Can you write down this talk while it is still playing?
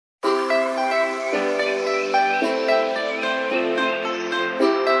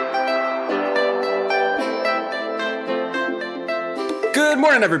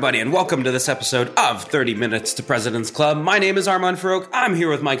morning, everybody, and welcome to this episode of 30 Minutes to President's Club. My name is Armand Farouk. I'm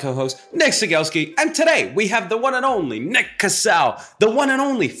here with my co-host, Nick Cegelski, and today we have the one and only Nick Casale, the one and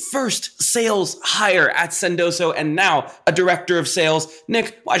only first sales hire at Sendoso, and now a director of sales.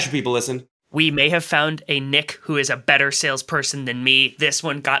 Nick, why should people listen? We may have found a Nick who is a better salesperson than me. This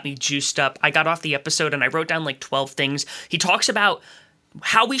one got me juiced up. I got off the episode and I wrote down like 12 things. He talks about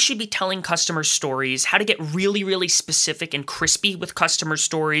how we should be telling customer stories, how to get really, really specific and crispy with customer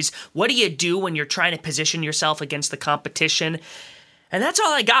stories. What do you do when you're trying to position yourself against the competition? And that's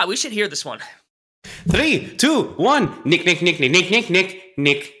all I got. We should hear this one. 3, 2, 1.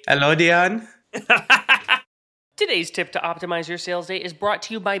 Nick. Hello, Dion. Today's tip to optimize your sales day is brought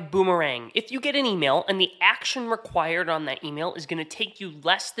to you by Boomerang. If you get an email and the action required on that email is going to take you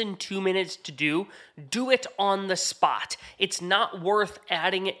less than 2 minutes to do it on the spot. It's not worth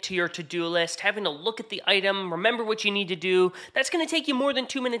adding it to your to-do list, having to look at the item, remember what you need to do. That's going to take you more than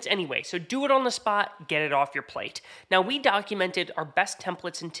 2 minutes anyway, so do it on the spot, get it off your plate. Now, we documented our best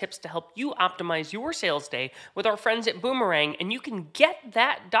templates and tips to help you optimize your sales day with our friends at Boomerang, and you can get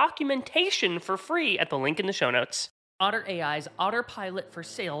that documentation for free at the link in the show notes. Otter AI's Autopilot for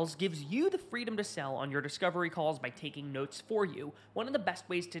Sales gives you the freedom to sell on your discovery calls by taking notes for you. One of the best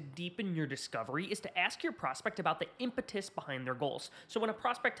ways to deepen your discovery is to ask your prospect about the impetus behind their goals. So when a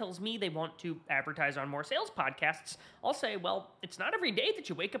prospect tells me they want to advertise on more sales podcasts, I'll say, well, it's not every day that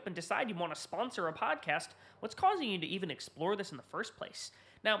you wake up and decide you want to sponsor a podcast. What's causing you to even explore this in the first place?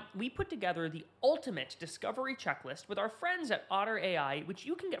 Now, we put together the ultimate discovery checklist with our friends at Otter AI, which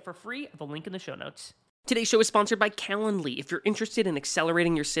you can get for free at the link in the show notes. Today's show is sponsored by Calendly. If you're interested in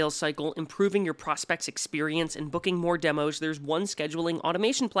accelerating your sales cycle, improving your prospect's experience, and booking more demos, there's one scheduling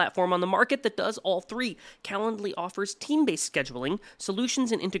automation platform on the market that does all three. Calendly offers team-based scheduling,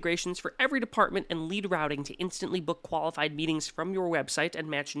 solutions and integrations for every department, and lead routing to instantly book qualified meetings from your website and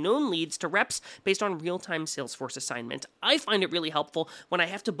match known leads to reps based on real-time Salesforce assignment. I find it really helpful when I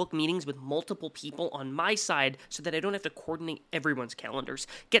have to book meetings with multiple people on my side so that I don't have to coordinate everyone's calendars.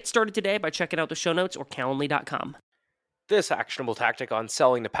 Get started today by checking out the show notes or Calendly.com. This actionable tactic on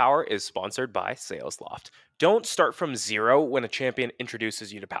selling to power is sponsored by SalesLoft. Don't start from zero when a champion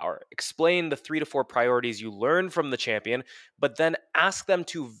introduces you to power. Explain the 3 to 4 priorities you learned from the champion, but then ask them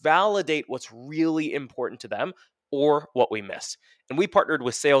to validate what's really important to them or what we missed. And we partnered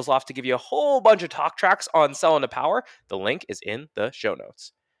with SalesLoft to give you a whole bunch of talk tracks on selling to power. The link is in the show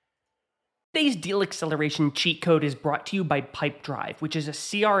notes. Today's deal acceleration cheat code is brought to you by Pipedrive, which is a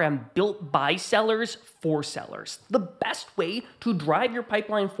CRM built by sellers for sellers. The best way to drive your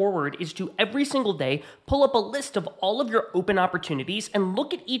pipeline forward is to every single day pull up a list of all of your open opportunities and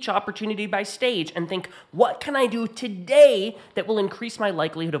look at each opportunity by stage and think, what can I do today that will increase my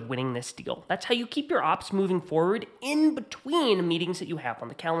likelihood of winning this deal? That's how you keep your ops moving forward in between meetings that you have on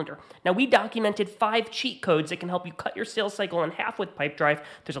the calendar. Now, we documented 5 cheat codes that can help you cut your sales cycle in half with Pipedrive.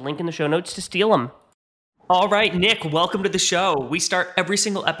 There's a link in the show notes to steal them. All right, Nick, welcome to the show. We start every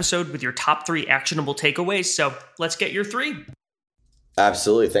single episode with your top 3 actionable takeaways, so let's get your 3.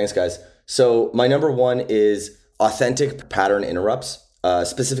 Absolutely. Thanks, guys. So my number 1 is authentic pattern interrupts,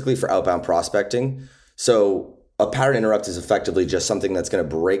 specifically for outbound prospecting. So a pattern interrupt is effectively just something that's going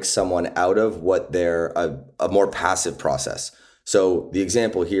to break someone out of what they're a more passive process. So the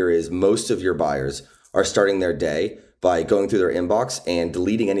example here is most of your buyers are starting their day by going through their inbox and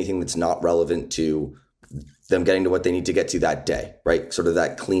deleting anything that's not relevant to them getting to what they need to get to that day, right? Sort of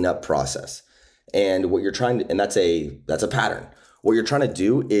that cleanup process. And what you're trying to, and that's a pattern. What you're trying to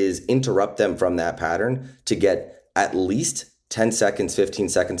do is interrupt them from that pattern to get at least 10 seconds, 15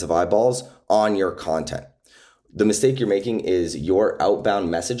 seconds of eyeballs on your content. The mistake you're making is your outbound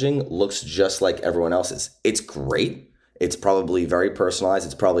messaging looks just like everyone else's. It's great. It's probably very personalized.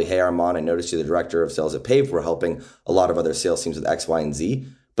 It's probably, hey, Armand, I noticed you're the director of sales at Pave. We're helping a lot of other sales teams with X, Y, and Z,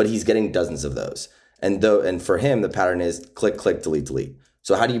 but he's getting dozens of those. And for him, the pattern is click, click, delete, delete.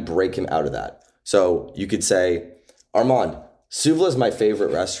 So how do you break him out of that? So you could say, Armand, Suvla is my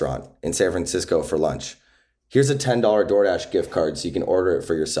favorite restaurant in San Francisco for lunch. Here's a $10 DoorDash gift card so you can order it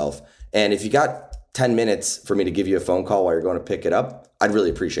for yourself. And if you got 10 minutes for me to give you a phone call while you're going to pick it up, I'd really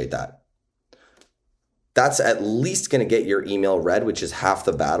appreciate that. That's at least going to get your email read, which is half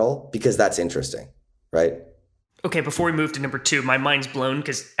the battle, because that's interesting, right? Okay, before we move to number 2, my mind's blown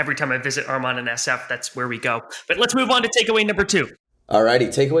because every time I visit Armand and SF, that's where we go. But let's move on to takeaway number 2. All righty.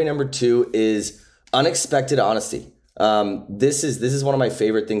 Takeaway number 2 is unexpected honesty. This is one of my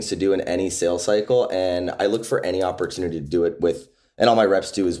favorite things to do in any sales cycle, and I look for any opportunity to do it with, and all my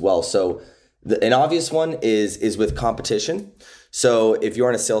reps do as well. So an obvious one is with competition. So if you're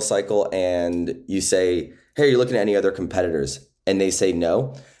in a sales cycle and you say, hey, are you looking at any other competitors? and they say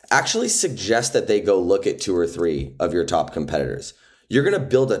no, actually suggest that they go look at 2 or 3 of your top competitors. You're going to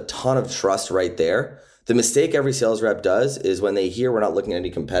build a ton of trust right there. The mistake every sales rep does is when they hear we're not looking at any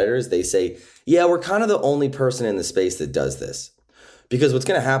competitors, they say, yeah, we're kind of the only person in the space that does this. Because what's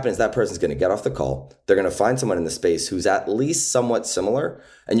going to happen is that person's going to get off the call. They're going to find someone in the space who's at least somewhat similar,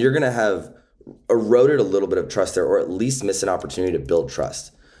 and you're going to have eroded a little bit of trust there, or at least miss an opportunity to build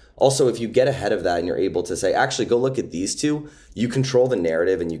trust. Also, if you get ahead of that and you're able to say, actually, go look at these 2, you control the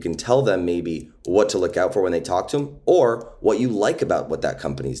narrative and you can tell them maybe what to look out for when they talk to them or what you like about what that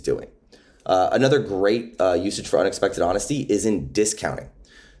company's doing. Another great usage for unexpected honesty is in discounting.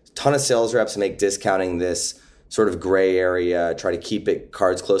 A ton of sales reps make discounting this sort of gray area, try to keep it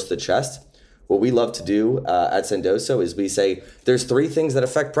cards close to the chest. What we love to do at Sendoso is we say, there's 3 things that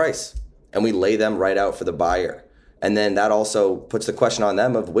affect price, and we lay them right out for the buyer. And then that also puts the question on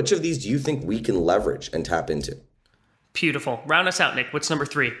them of which of these do you think we can leverage and tap into? Beautiful. Round us out, Nick. What's number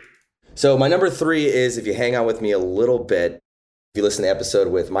 3? So my number 3 is, if you hang out with me a little bit, if you listen to the episode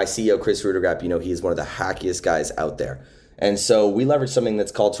with my CEO, Chris Rudergrap, you know he's one of the hackiest guys out there. And so we leverage something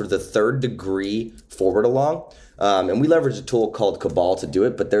that's called sort of the 3rd degree forward along. And we leverage a tool called Cabal to do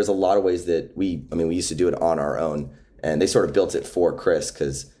it, but there's a lot of ways that we used to do it on our own. And they sort of built it for Chris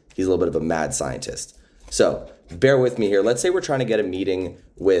because he's a little bit of a mad scientist. So bear with me here. Let's say we're trying to get a meeting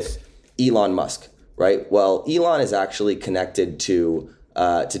with Elon Musk, right? Well, Elon is actually connected to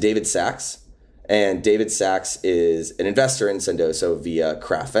David Sachs. And David Sachs is an investor in Sendoso via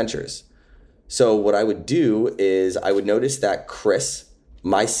Craft Ventures. So what I would do is I would notice that Chris,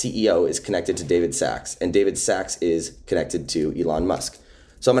 my CEO, is connected to David Sachs, and David Sachs is connected to Elon Musk.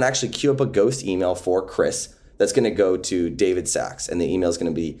 So I'm going to actually queue up a ghost email for Chris that's going to go to David Sachs. And the email is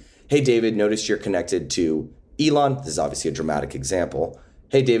going to be, hey, David, notice you're connected to Elon. This is obviously a dramatic example.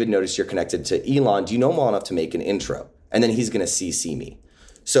 Hey, David, notice you're connected to Elon. Do you know him well enough to make an intro? And then he's going to CC me.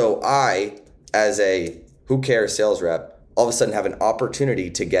 So I, as a who cares sales rep, all of a sudden have an opportunity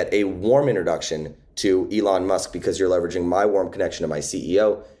to get a warm introduction to Elon Musk because you're leveraging my warm connection to my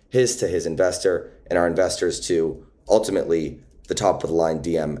CEO, his to his investor, and our investors to ultimately the top of the line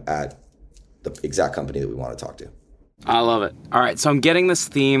DM at the exact company that we want to talk to. I love it. All right, so I'm getting this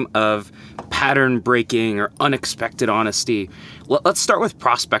theme of pattern breaking or unexpected honesty. Let's start with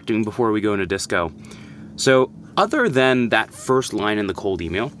prospecting before we go into disco. So other than that first line in the cold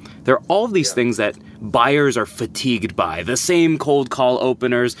email, there are all of these things that buyers are fatigued by. The same cold call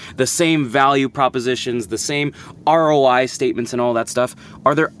openers, the same value propositions, the same ROI statements and all that stuff.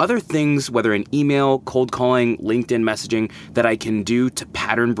 Are there other things, whether in email, cold calling, LinkedIn messaging, that I can do to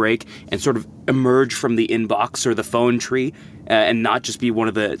pattern break and sort of emerge from the inbox or the phone tree and not just be one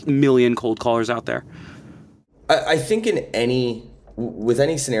of the million cold callers out there? I think with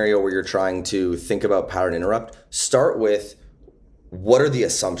any scenario where you're trying to think about pattern interrupt, start with what are the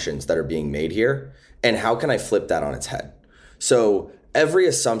assumptions that are being made here and how can I flip that on its head? So every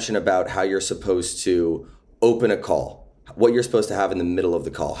assumption about how you're supposed to open a call, what you're supposed to have in the middle of the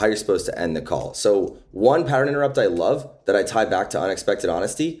call, how you're supposed to end the call. So one pattern interrupt I love that I tie back to unexpected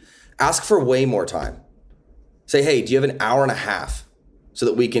honesty, ask for way more time. Say, hey, do you have an hour and a half so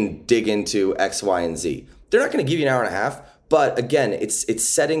that we can dig into X, Y, and Z? They're not going to give you an hour and a half, but again, it's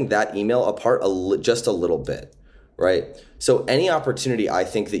setting that email apart just a little bit, right? So any opportunity I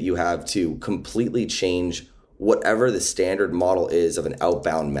think that you have to completely change whatever the standard model is of an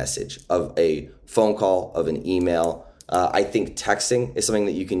outbound message, of a phone call, of an email. I think texting is something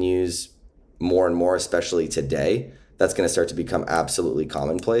that you can use more and more, especially today. That's going to start to become absolutely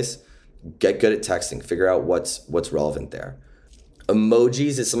commonplace. Get good at texting. Figure out what's relevant there.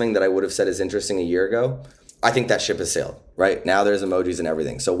 Emojis is something that I would have said is interesting a year ago. I think that ship has sailed, right? Now there's emojis and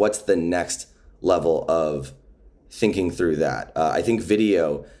everything. So what's the next level of thinking through that? I think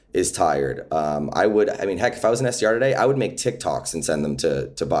video is tired. Heck, if I was an SDR today, I would make TikToks and send them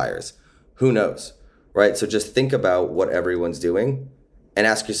to buyers. Who knows, right? So just think about what everyone's doing and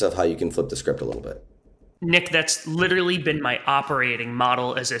ask yourself how you can flip the script a little bit. Nick, that's literally been my operating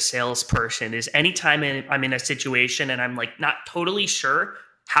model as a salesperson is anytime I'm in a situation and I'm like not totally sure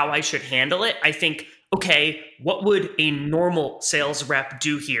how I should handle it, I think, okay, what would a normal sales rep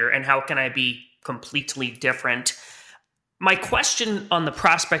do here and how can I be completely different? My question on the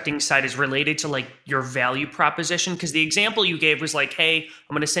prospecting side is related to like your value proposition because the example you gave was like, hey,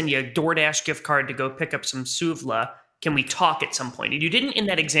 I'm going to send you a DoorDash gift card to go pick up some souvla. Can we talk at some point? And you didn't in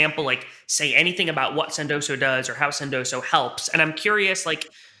that example like say anything about what Sendoso does or how Sendoso helps. And I'm curious, like,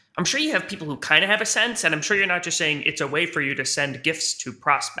 I'm sure you have people who kind of have a sense, and I'm sure you're not just saying it's a way for you to send gifts to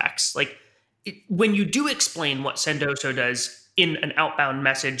prospects. Like, when you do explain what Sendoso does in an outbound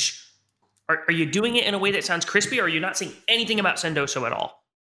message, Are you doing it in a way that sounds crispy, or are you not saying anything about Sendoso at all?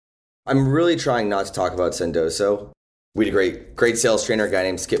 I'm really trying not to talk about Sendoso. We had a great sales trainer, a guy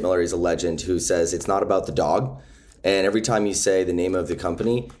named Skip Miller. He's a legend who says it's not about the dog. And every time you say the name of the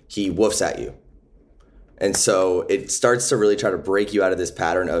company, he woofs at you. And so it starts to really try to break you out of this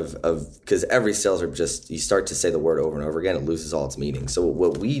pattern of because every sales rep you start to say the word over and over again, it loses all its meaning. So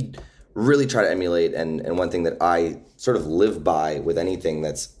what we really try to emulate, and one thing that I sort of live by with anything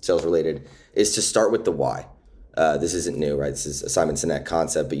that's sales related, is to start with the why. This isn't new, right? This is a Simon Sinek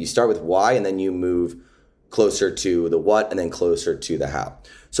concept, but you start with why and then you move closer to the what and then closer to the how.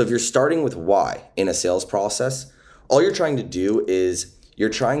 So if you're starting with why in a sales process, all you're trying to do is you're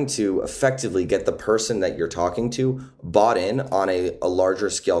trying to effectively get the person that you're talking to bought in on a larger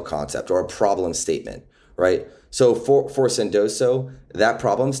scale concept or a problem statement, right? So for Sendoso, that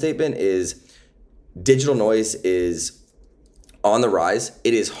problem statement is digital noise is on the rise.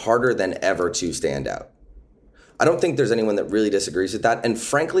 It is harder than ever to stand out. I don't think there's anyone that really disagrees with that. And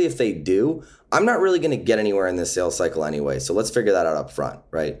frankly, if they do, I'm not really going to get anywhere in this sales cycle anyway. So let's figure that out up front,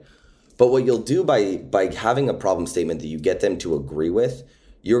 right? But what you'll do by having a problem statement that you get them to agree with,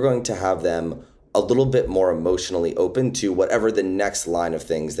 you're going to have them a little bit more emotionally open to whatever the next line of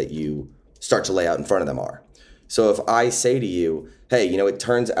things that you start to lay out in front of them are. So if I say to you, hey, it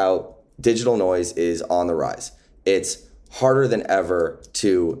turns out digital noise is on the rise. It's harder than ever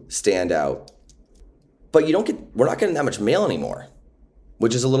to stand out. But we're not getting that much mail anymore,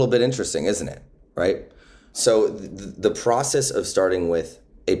 which is a little bit interesting, isn't it? Right? So the process of starting with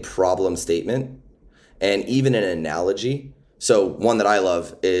a problem statement and even an analogy. So one that I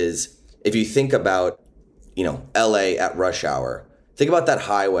love is if you think about, LA at rush hour, think about that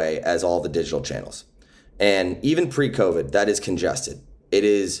highway as all the digital channels. And even pre-COVID, that is congested. It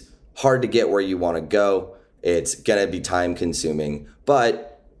is hard to get where you want to go. It's going to be time consuming, but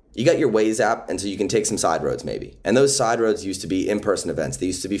you got your Waze app, and so you can take some side roads maybe. And those side roads used to be in-person events. They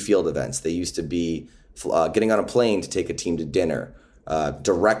used to be field events. They used to be getting on a plane to take a team to dinner,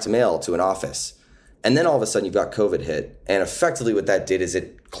 direct mail to an office. And then all of a sudden you've got COVID hit. And effectively what that did is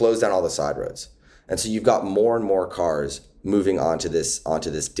it closed down all the side roads. And so you've got more and more cars moving onto this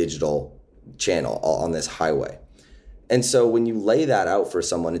digital channel on this highway. And so when you lay that out for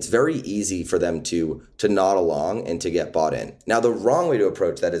someone, it's very easy for them to nod along and to get bought in. Now, the wrong way to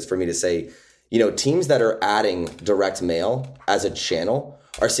approach that is for me to say, teams that are adding direct mail as a channel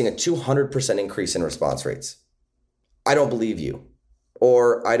are seeing a 200% increase in response rates. I don't believe you,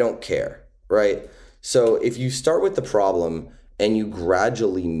 or I don't care, right? So if you start with the problem and you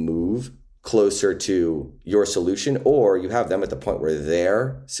gradually move closer to your solution, or you have them at the point where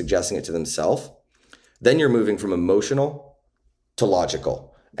they're suggesting it to themselves, then you're moving from emotional to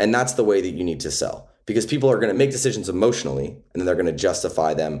logical. And that's the way that you need to sell, because people are going to make decisions emotionally and then they're going to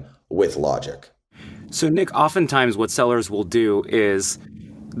justify them with logic. So Nick, oftentimes what sellers will do is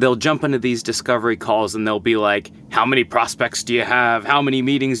they'll jump into these discovery calls and they'll be like, how many prospects do you have? How many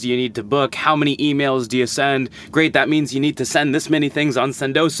meetings do you need to book? How many emails do you send? Great, that means you need to send this many things on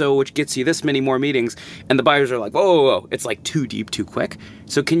Sendoso, which gets you this many more meetings. And the buyers are like, whoa, it's like too deep, too quick.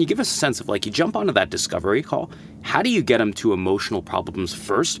 So can you give us a sense of you jump onto that discovery call, how do you get them to emotional problems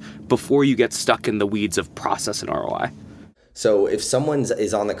first before you get stuck in the weeds of process and ROI? So if someone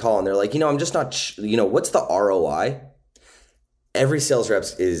is on the call and they're like, I'm just not, what's the ROI? Every sales rep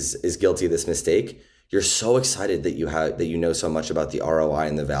is guilty of this mistake. You're so excited that you know so much about the ROI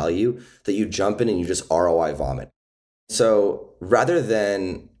and the value that you jump in and you just ROI vomit. So rather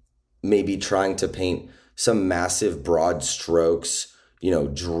than maybe trying to paint some massive broad strokes,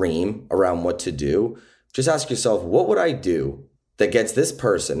 dream around what to do, just ask yourself, what would I do that gets this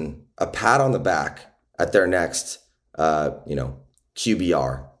person a pat on the back at their next,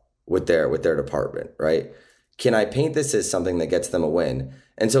 QBR with their department, right? Can I paint this as something that gets them a win?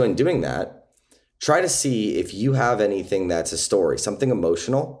 And so in doing that, try to see if you have anything that's a story, something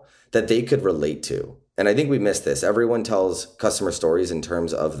emotional that they could relate to. And I think we missed this. Everyone tells customer stories in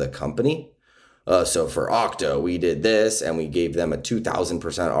terms of the company. So for Okta, we did this and we gave them a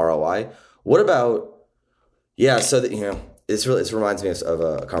 2,000% ROI. What about, this reminds me of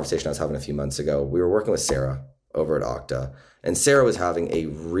a conversation I was having a few months ago. We were working with Sarah over at Okta, and Sarah was having a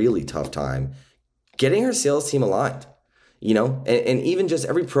really tough time getting her sales team aligned, and even just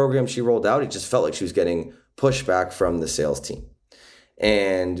every program she rolled out, it just felt like she was getting pushback from the sales team.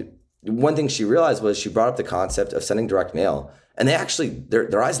 And one thing she realized was she brought up the concept of sending direct mail, and they actually,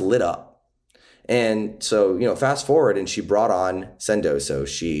 their eyes lit up. And so, fast forward, and she brought on Sendoso.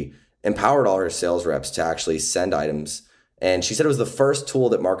 She empowered all her sales reps to actually send items. And she said it was the first tool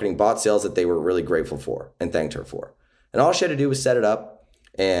that marketing bought sales that they were really grateful for and thanked her for. And all she had to do was set it up.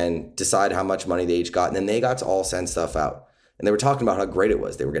 and decide how much money they each got. And then they got to all send stuff out. And they were talking about how great it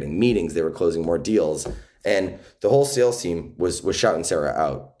was. They were getting meetings. They were closing more deals. And the whole sales team was shouting Sarah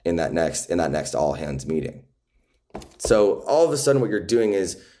out in that next all hands meeting. So all of a sudden what you're doing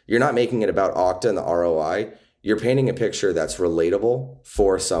is you're not making it about Okta and the ROI. You're painting a picture that's relatable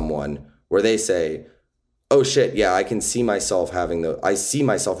for someone where they say, oh shit, yeah, I can see myself I see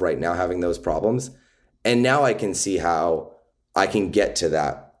myself right now having those problems. And now I can see how I can get to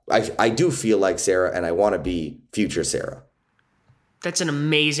that. I do feel like Sarah and I want to be future Sarah. That's an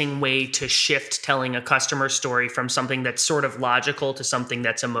amazing way to shift telling a customer story from something that's sort of logical to something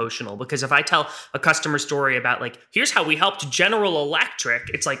that's emotional. Because if I tell a customer story about like, here's how we helped General Electric,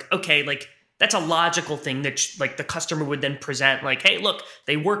 it's like, okay, like that's a logical thing that like the customer would then present like, hey, look,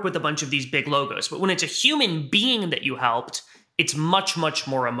 they work with a bunch of these big logos. But when it's a human being that you helped, it's much, much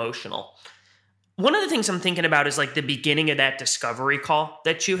more emotional. One of the things I'm thinking about is like the beginning of that discovery call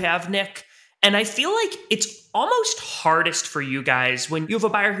that you have, Nick. And I feel like it's almost hardest for you guys when you have a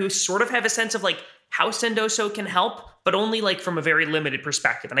buyer who sort of have a sense of like how Sendoso can help, but only like from a very limited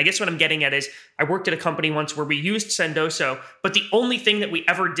perspective. And I guess what I'm getting at is I worked at a company once where we used Sendoso, but the only thing that we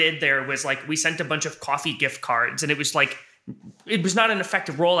ever did there was like we sent a bunch of coffee gift cards, and it was not an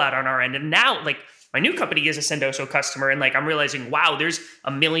effective rollout on our end. And now like my new company is a Sendoso customer, and like I'm realizing, wow, there's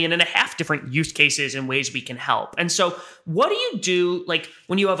 1.5 million different use cases and ways we can help. And so what do you do like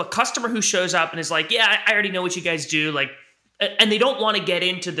when you have a customer who shows up and is like, yeah, I already know what you guys do, like, and they don't want to get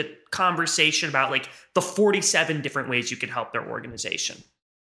into the conversation about like the 47 different ways you could help their organization?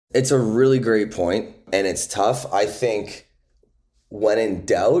 It's a really great point, and it's tough. I think when in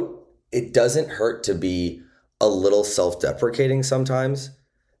doubt, it doesn't hurt to be a little self-deprecating sometimes.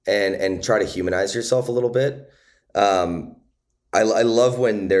 And try to humanize yourself a little bit. I love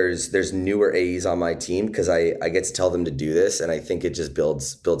when there's newer AEs on my team because I get to tell them to do this, and I think it just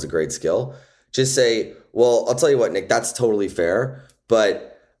builds a great skill. Just say, well, I'll tell you what, Nick, that's totally fair,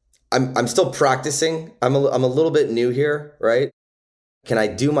 but I'm still practicing. I'm a little bit new here, right? Can I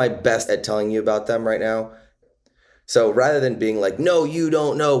do my best at telling you about them right now? So rather than being like, no, you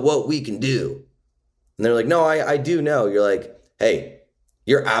don't know what we can do, and they're like, no, I do know. You're like, hey,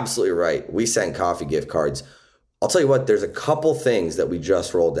 you're absolutely right. We send coffee gift cards. I'll tell you what, there's a couple things that we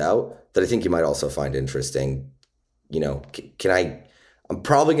just rolled out that I think you might also find interesting. You know, I'm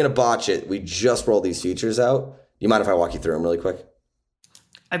probably going to botch it. We just rolled these features out. You mind if I walk you through them really quick?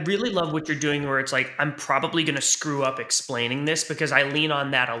 I really love what you're doing where it's like, I'm probably going to screw up explaining this, because I lean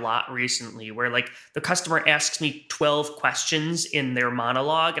on that a lot recently where like the customer asks me 12 questions in their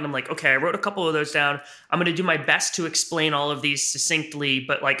monologue. And I'm like, okay, I wrote a couple of those down. I'm going to do my best to explain all of these succinctly,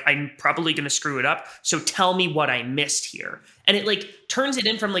 but like, I'm probably going to screw it up. So tell me what I missed here. And it like turns it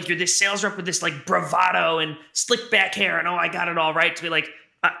in from like, you're this sales rep with this like bravado and slick back hair and, oh, I got it all right, to be like,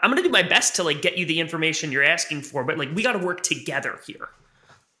 I'm going to do my best to like get you the information you're asking for, but like, we got to work together here.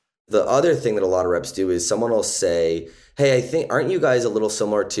 The other thing that a lot of reps do is someone will say, hey, aren't you guys a little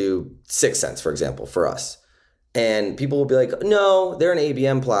similar to 6 Sense, for example, for us? And people will be like, no, they're an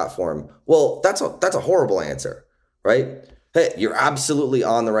ABM platform. Well, that's a horrible answer, right? Hey, you're absolutely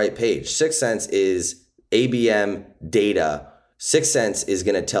on the right page. 6 Sense is ABM data. 6 Sense is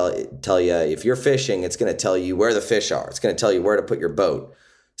going to tell you if you're fishing, it's going to tell you where the fish are. It's going to tell you where to put your boat.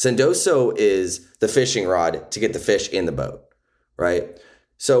 Sendoso is the fishing rod to get the fish in the boat, right?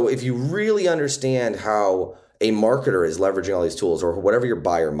 So if you really understand how a marketer is leveraging all these tools, or whatever your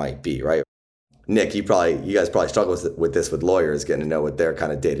buyer might be, right? Nick, you guys probably struggle with this with lawyers, getting to know what their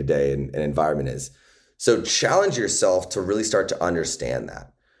kind of day-to-day and environment is. So challenge yourself to really start to understand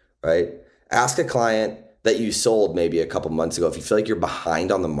that, right? Ask a client that you sold maybe a couple months ago, if you feel like you're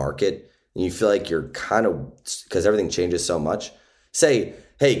behind on the market and you feel like you're kind of, because everything changes so much, say,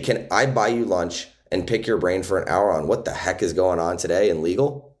 hey, can I buy you lunch and pick your brain for an hour on what the heck is going on today in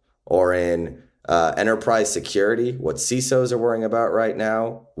legal or in enterprise security, what CISOs are worrying about right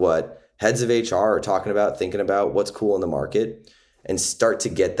now, what heads of HR are talking about, thinking about, what's cool in the market, and start to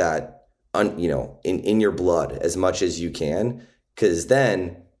get that in your blood as much as you can. Because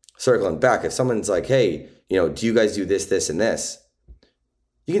then, circling back, if someone's like, hey, do you guys do this, this, and this?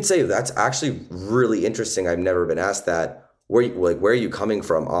 You can say, that's actually really interesting. I've never been asked that. Where are you coming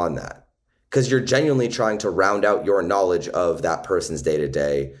from on that? Because you're genuinely trying to round out your knowledge of that person's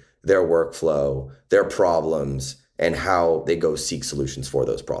day-to-day, their workflow, their problems, and how they go seek solutions for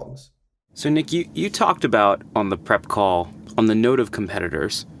those problems. So Nick, you talked about on the prep call, on the note of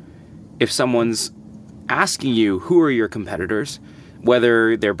competitors, if someone's asking you who are your competitors,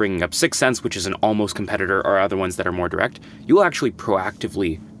 whether they're bringing up 6 Sense, which is an almost competitor, or other ones that are more direct, you'll actually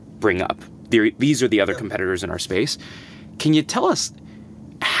proactively bring up, these are the other competitors in our space. Can you tell us,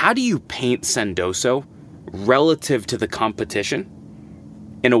 how do you paint Sendoso relative to the competition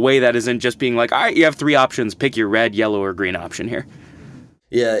in a way that isn't just being like, all right, you have 3 options, pick your red, yellow, or green option here?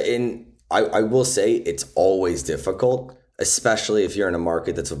 Yeah, and I will say it's always difficult, especially if you're in a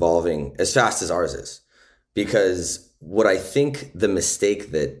market that's evolving as fast as ours is. Because what I think the mistake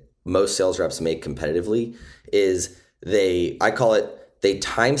that most sales reps make competitively is I call it, they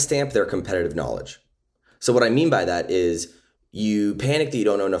timestamp their competitive knowledge. So what I mean by that is you panic that you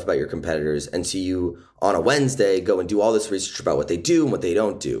don't know enough about your competitors. And so you, on a Wednesday, go and do all this research about what they do and what they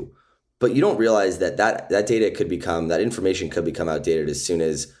don't do. But you don't realize that that information could become outdated as soon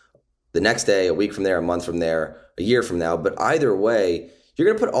as the next day, a week from there, a month from there, a year from now. But either way, you're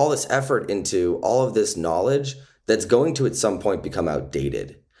going to put all this effort into all of this knowledge that's going to at some point become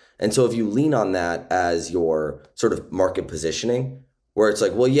outdated. And so if you lean on that as your sort of market positioning, where it's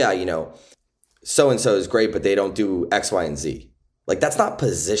like, well, yeah, so-and-so is great, but they don't do X, Y, and Z. Like, that's not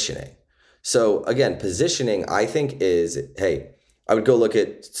positioning. So again, positioning, I think, is, hey, I would go look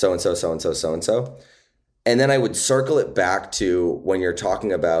at so-and-so, so-and-so, so-and-so. And then I would circle it back to when you're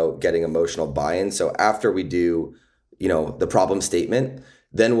talking about getting emotional buy-in. So after we do, the problem statement,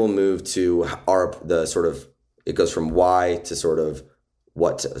 then we'll move to it goes from why to sort of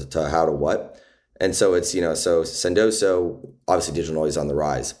what to how to what. And so it's, so Sendoso, obviously digital noise on the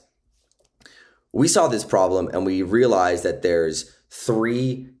rise. We saw this problem and we realized that there's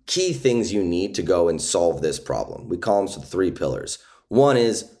 3 key things you need to go and solve this problem. We call them the 3 pillars. One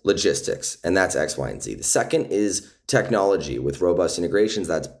is logistics, and that's X, Y, and Z. The second is technology with robust integrations,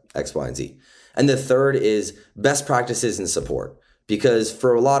 that's X, Y, and Z. And the third is best practices and support, because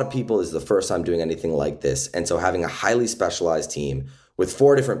for a lot of people, this is the first time doing anything like this. And so having a highly specialized team with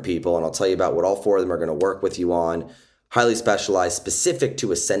 4 different people, and I'll tell you about what all 4 of them are going to work with you on, highly specialized, specific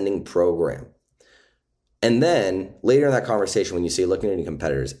to a sending program. And then later in that conversation, when you say looking at any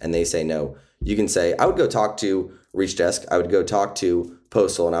competitors and they say no, you can say, I would go talk to Reach Desk, I would go talk to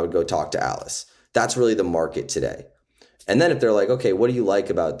Postal, and I would go talk to Alice. That's really the market today. And then if they're like, okay, what do you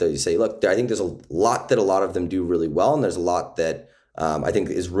like about those? You say, look, I think there's a lot that a lot of them do really well, and there's a lot that I think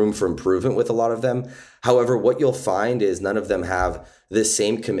is room for improvement with a lot of them. However, what you'll find is none of them have the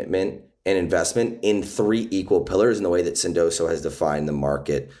same commitment and investment in 3 equal pillars in the way that Sendoso has defined the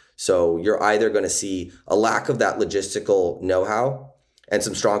market. So you're either going to see a lack of that logistical know-how and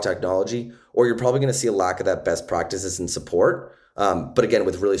some strong technology, or you're probably going to see a lack of that best practices and support, but again,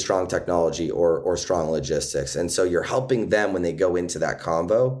 with really strong technology or strong logistics. And so you're helping them when they go into that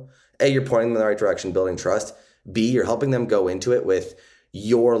combo. A, you're pointing them in the right direction, building trust. B, you're helping them go into it with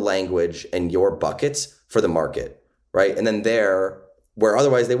your language and your buckets for the market, right? And then where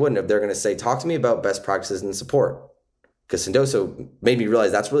otherwise they wouldn't have, they're going to say, talk to me about best practices and support. Because Sendoso made me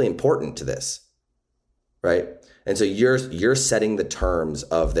realize that's really important to this, right? And so you're setting the terms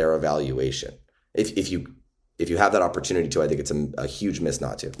of their evaluation. If you have that opportunity to, I think it's a huge miss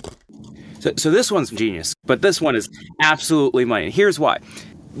not to. So this one's genius, but this one is absolutely mine. And here's why.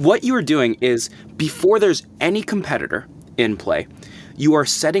 What you are doing is, before there's any competitor in play, you are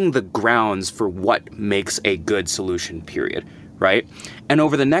setting the grounds for what makes a good solution, period. Right? And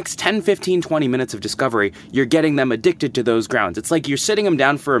over the next 10, 15, 20 minutes of discovery, you're getting them addicted to those grounds. It's like you're sitting them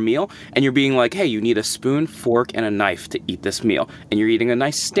down for a meal and you're being like, hey, you need a spoon, fork, and a knife to eat this meal. And you're eating a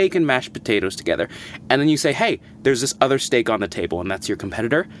nice steak and mashed potatoes together. And then you say, hey, there's this other steak on the table and that's your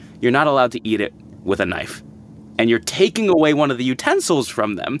competitor. You're not allowed to eat it with a knife. And you're taking away one of the utensils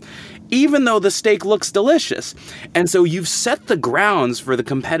from them, even though the steak looks delicious. And so you've set the grounds for the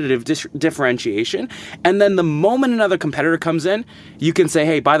competitive differentiation. And then the moment another competitor comes in, you can say,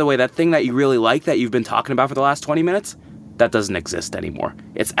 hey, by the way, that thing that you really like that you've been talking about for the last 20 minutes, that doesn't exist anymore.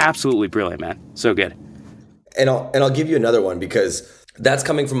 It's absolutely brilliant, man. So good. And I'll give you another one, because that's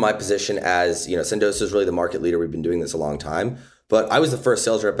coming from my position as, Sendoso is really the market leader. We've been doing this a long time. But I was the first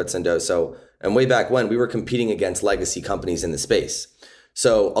sales rep at Sendoso. And way back when, we were competing against legacy companies in the space.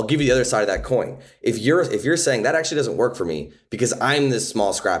 So I'll give you the other side of that coin. If you're saying that actually doesn't work for me because I'm this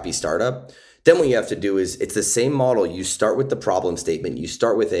small, scrappy startup, then what you have to do is, it's the same model. You start with the problem statement. You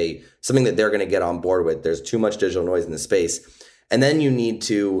start with something that they're going to get on board with. There's too much digital noise in the space. And then you need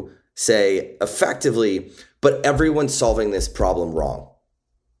to say effectively, but everyone's solving this problem wrong.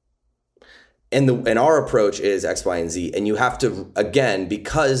 And our approach is X, Y, and Z. And you have to, again,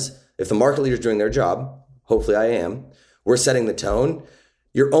 because if the market leader is doing their job, hopefully I am, we're setting the tone.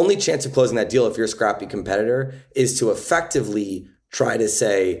 Your only chance of closing that deal, if you're a scrappy competitor, is to effectively try to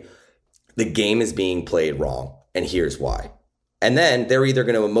say the game is being played wrong and here's why. And then they're either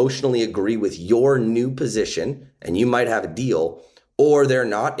going to emotionally agree with your new position and you might have a deal, or they're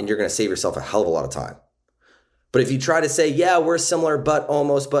not, and you're going to save yourself a hell of a lot of time. But if you try to say, yeah, we're similar, but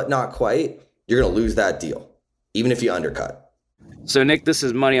almost, but not quite, you're going to lose that deal, even if you undercut. So, Nick, this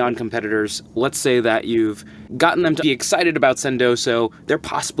is money on competitors. Let's say that you've gotten them to be excited about Sendoso. They're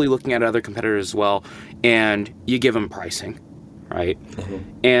possibly looking at other competitors as well, and you give them pricing, right?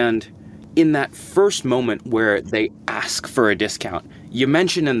 And in that first moment where they ask for a discount, you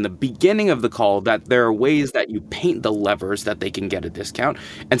mentioned in the beginning of the call that there are ways that you paint the levers that they can get a discount.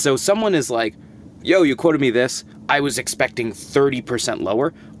 And so someone is like, yo, you quoted me this. I was expecting 30%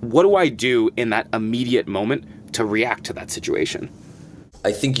 lower. What do I do in that immediate moment to react to that situation?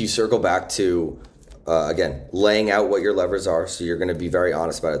 I think you circle back to, again, laying out what your levers are. So you're going to be very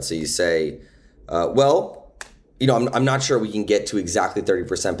honest about it. So you say, I'm not sure we can get to exactly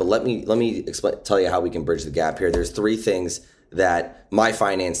 30%, but let me tell you how we can bridge the gap here. There's 3 things that my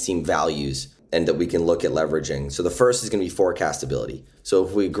finance team values and that we can look at leveraging. So the first is going to be forecastability. So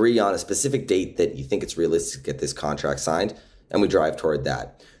if we agree on a specific date that you think it's realistic to get this contract signed, and we drive toward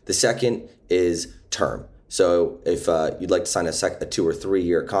that. The second is term. So if you'd like to sign a 2 or 3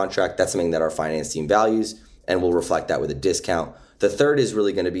 year contract, that's something that our finance team values, and we'll reflect that with a discount. The third is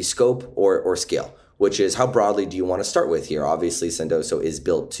really going to be scope or scale, which is how broadly do you want to start with here? Obviously, Sendoso is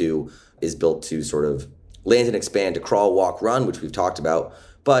built to sort of land and expand, to crawl, walk, run, which we've talked about.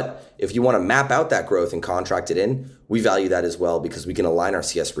 But if you want to map out that growth and contract it in, we value that as well because we can align our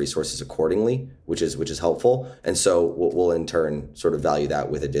CS resources accordingly, which is helpful. And so we'll in turn sort of value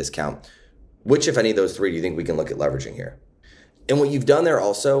that with a discount. Which, if any of those 3, do you think we can look at leveraging here? And what you've done there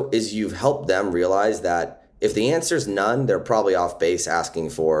also is you've helped them realize that if the answer is none, they're probably off base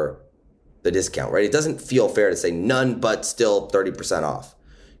asking for the discount, right? It doesn't feel fair to say none, but still 30% off.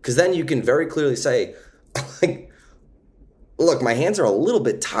 Because then you can very clearly say, like, look, my hands are a little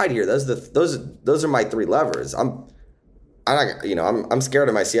bit tied here. Those are my 3 levers. I'm scared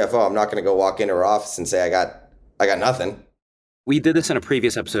of my CFO. I'm not going to go walk into her office and say I got nothing. We did this in a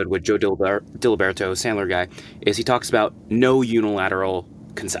previous episode with Joe Diliberto, Sandler guy, is he talks about no unilateral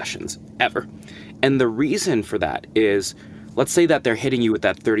concessions ever. And the reason for that is, let's say that they're hitting you with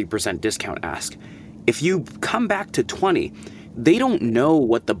that 30% discount ask. If you come back to 20, they don't know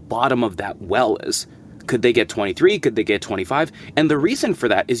what the bottom of that well is. Could they get 23? Could they get 25? And the reason for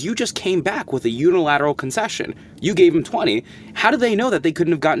that is you just came back with a unilateral concession. You gave them 20. How do they know that they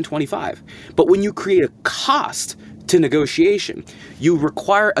couldn't have gotten 25? But when you create a cost to negotiation, you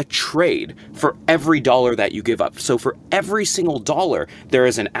require a trade for every dollar that you give up. So for every single dollar, there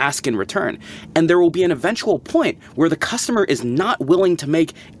is an ask in return. And there will be an eventual point where the customer is not willing to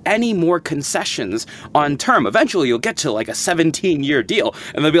make any more concessions on term. Eventually, you'll get to like a 17-year deal,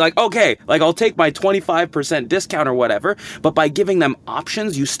 and they'll be like, okay, like I'll take my 25% discount or whatever. But by giving them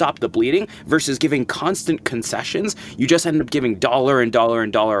options, you stop the bleeding versus giving constant concessions. You just end up giving dollar and dollar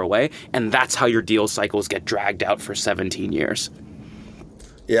and dollar away. And that's how your deal cycles get dragged out for 17 years.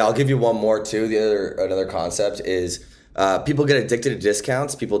 Yeah, I'll give you one more too. Another concept is people get addicted to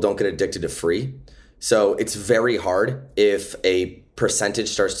discounts. People don't get addicted to free. So it's very hard if a percentage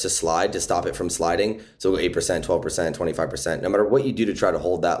starts to slide to stop it from sliding. So 8%, 12%, 25%. No matter what you do to try to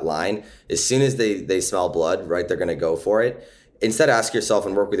hold that line, as soon as they smell blood, right, they're going to go for it. Instead, ask yourself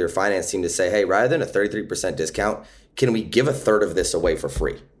and work with your finance team to say, hey, rather than a 33% discount, can we give a third of this away for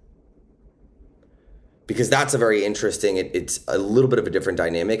free? Because that's a very interesting, it's a little bit of a different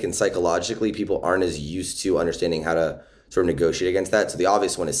dynamic, and psychologically people aren't as used to understanding how to sort of negotiate against that. So the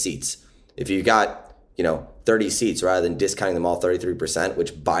obvious one is seats. If you've got, 30 seats rather than discounting them all 33%,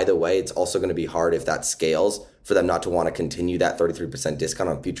 which by the way, it's also going to be hard if that scales for them not to want to continue that 33% discount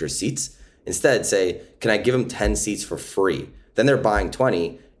on future seats. Instead, say, can I give them 10 seats for free? Then they're buying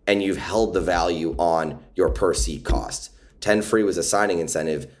 20 and you've held the value on your per seat cost. 10 free was a signing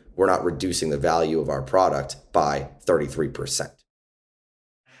incentive. We're not reducing the value of our product by 33%.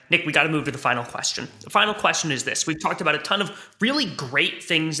 Nick, we got to move to the final question. The final question is this. We've talked about a ton of really great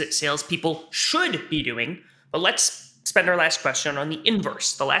things that salespeople should be doing, but let's spend our last question on the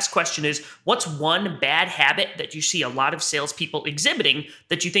inverse. The last question is, what's one bad habit that you see a lot of salespeople exhibiting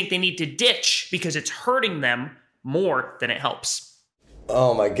that you think they need to ditch because it's hurting them more than it helps?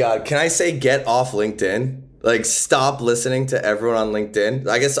 Oh my God. Can I say get off LinkedIn? Like, stop listening to everyone on LinkedIn.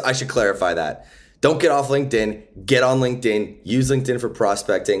 I guess I should clarify that. Don't get off LinkedIn. Get on LinkedIn. Use LinkedIn for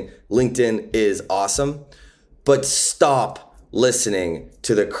prospecting. LinkedIn is awesome. But stop listening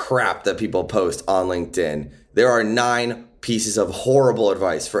to the crap that people post on LinkedIn. There are 9 pieces of horrible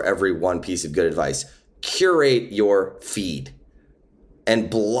advice for every 1 piece of good advice. Curate your feed and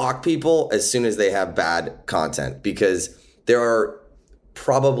block people as soon as they have bad content, because there are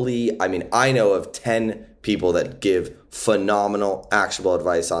probably, I know of 10 people that give phenomenal, actionable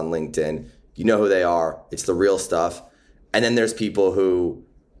advice on LinkedIn. You know who they are. It's the real stuff. And then there's people who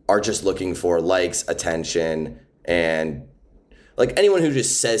are just looking for likes, attention, and like anyone who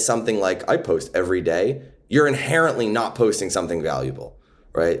just says something like, I post every day, you're inherently not posting something valuable,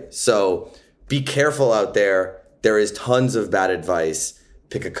 right? So be careful out there. There is tons of bad advice.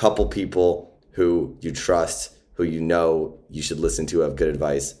 Pick a couple people who you trust, who you know you should listen to, have good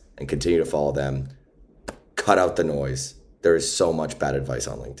advice, and continue to follow them. Cut out the noise. There is so much bad advice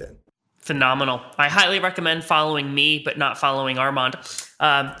on LinkedIn. Phenomenal. I highly recommend following me, but not following Armand.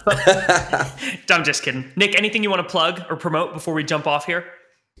 I'm just kidding. Nick, anything you want to plug or promote before we jump off here?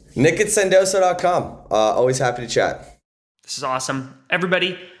 Nick@sendoso.com. Always happy to chat. This is awesome.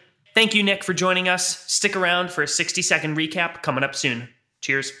 Everybody, thank you, Nick, for joining us. Stick around for a 60-second recap coming up soon.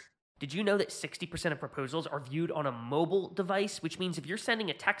 Cheers. Did you know that 60% of proposals are viewed on a mobile device, which means if you're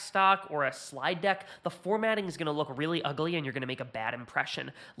sending a text stock or a slide deck, the formatting is going to look really ugly and you're going to make a bad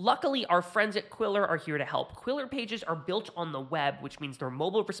impression. Luckily, our friends at Quiller are here to help. Quiller pages are built on the web, which means they're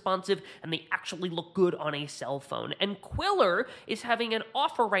mobile responsive and they actually look good on a cell phone. And Quiller is having an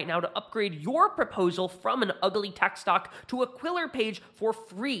offer right now to upgrade your proposal from an ugly text stock to a Quiller page for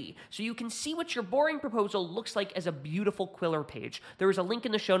free. So you can see what your boring proposal looks like as a beautiful Quiller page. There is a link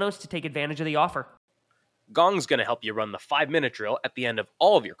in the show notes to take advantage of the offer. Gong's going to help you run the 5-minute drill at the end of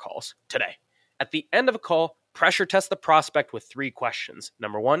all of your calls today. At the end of a call, pressure test the prospect with 3 questions.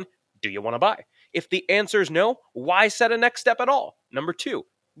 Number 1, do you want to buy? If the answer is no, why set a next step at all? Number 2,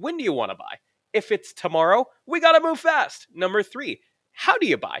 when do you want to buy? If it's tomorrow, we got to move fast. Number 3, how do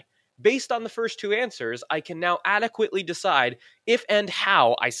you buy? Based on the first 2 answers, I can now adequately decide if and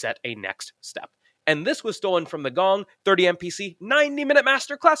how I set a next step. And this was stolen from the Gong 30 MPC 90-minute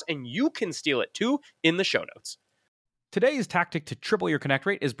masterclass, and you can steal it too in the show notes. Today's tactic to triple your connect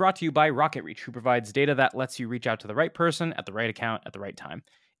rate is brought to you by RocketReach, who provides data that lets you reach out to the right person at the right account at the right time.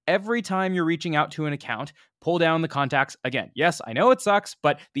 Every time you're reaching out to an account, pull down the contacts. Again, yes, I know it sucks,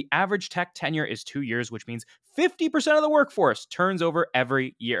 but the average tech tenure is 2 years, which means 50% of the workforce turns over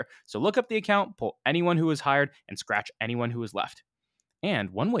every year. So look up the account, pull anyone who was hired, and scratch anyone who was left.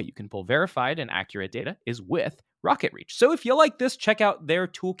 And one way you can pull verified and accurate data is with RocketReach. So if you like this, check out their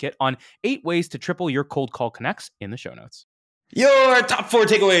toolkit on 8 ways to triple your cold call connects in the show notes. Your top 4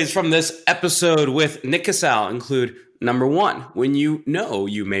 takeaways from this episode with Nick Casale include: number 1, when you know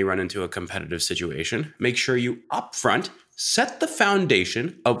you may run into a competitive situation, make sure you upfront set the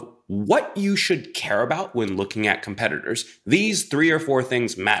foundation of what you should care about when looking at competitors. These 3 or 4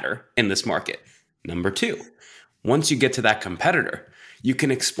 things matter in this market. Number 2, once you get to that competitor, you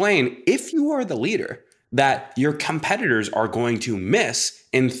can explain, if you are the leader, that your competitors are going to miss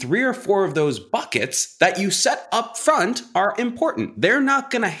in 3 or 4 of those buckets that you set up front are important. They're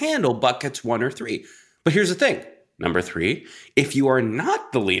not going to handle buckets 1 or 3. But here's the thing. Number 3, if you are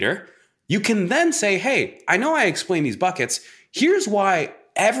not the leader, you can then say, hey, I know I explained these buckets. Here's why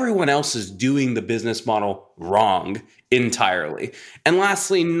everyone else is doing the business model wrong entirely. And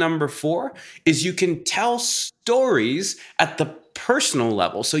lastly, number 4 is you can tell stories at the personal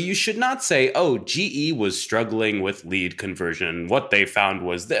level. So you should not say, oh, GE was struggling with lead conversion. What they found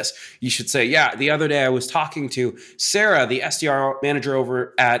was this. You should say, yeah, the other day I was talking to Sarah, the SDR manager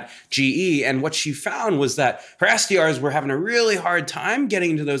over at GE, and what she found was that her SDRs were having a really hard time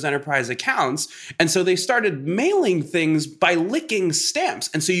getting into those enterprise accounts. And so they started mailing things by licking stamps.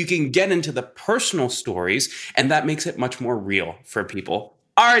 And so you can get into the personal stories, and that makes it much more real for people.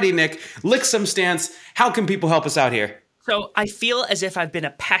 Alrighty, Nick, lick some stamps. How can people help us out here? So I feel as if I've been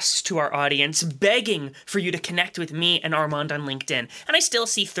a pest to our audience, begging for you to connect with me and Armand on LinkedIn. And I still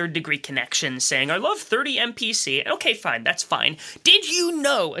see third-degree connections saying, I love 30 MPC. Okay, fine, that's fine. Did you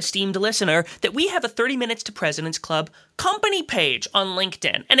know, esteemed listener, that we have a 30 Minutes to President's Club company page on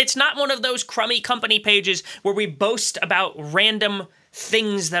LinkedIn? And it's not one of those crummy company pages where we boast about random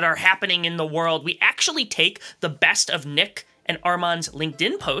things that are happening in the world. We actually take the best of Nick and Armand's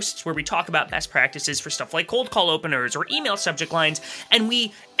LinkedIn posts where we talk about best practices for stuff like cold call openers or email subject lines, and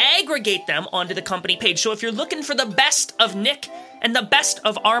we aggregate them onto the company page. So if you're looking for the best of Nick and the best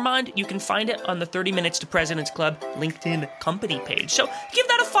of Armand, you can find it on the 30 Minutes to President's Club LinkedIn company page. So give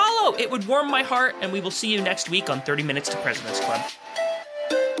that a follow. It would warm my heart, and we will see you next week on 30 Minutes to President's Club.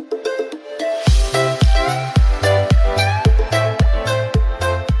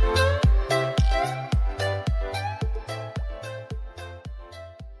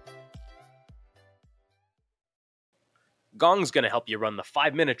 Gong's going to help you run the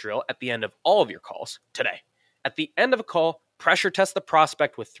 5-minute drill at the end of all of your calls today. At the end of a call, pressure test the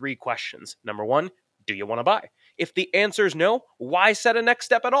prospect with 3 questions. Number 1, do you want to buy? If the answer is no, why set a next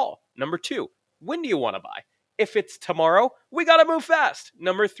step at all? Number 2, when do you want to buy? If it's tomorrow, we got to move fast.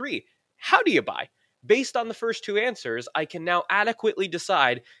 Number 3, How do you buy? Based on the first two answers, I can now adequately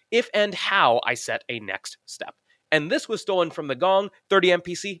decide if and how I set a next step. And this was stolen from the Gong 30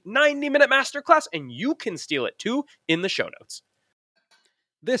 MPC 90-minute masterclass, and you can steal it too in the show notes.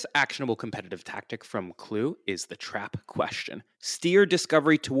 This actionable competitive tactic from Clue is the trap question. Steer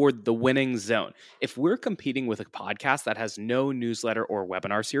discovery toward the winning zone. If we're competing with a podcast that has no newsletter or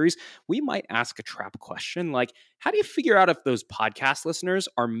webinar series, we might ask a trap question like, how do you figure out if those podcast listeners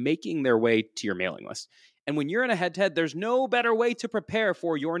are making their way to your mailing list? And when you're in a head-to-head, there's no better way to prepare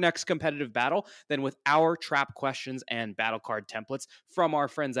for your next competitive battle than with our trap questions and battle card templates from our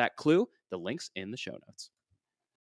friends at Clue. The link's in the show notes.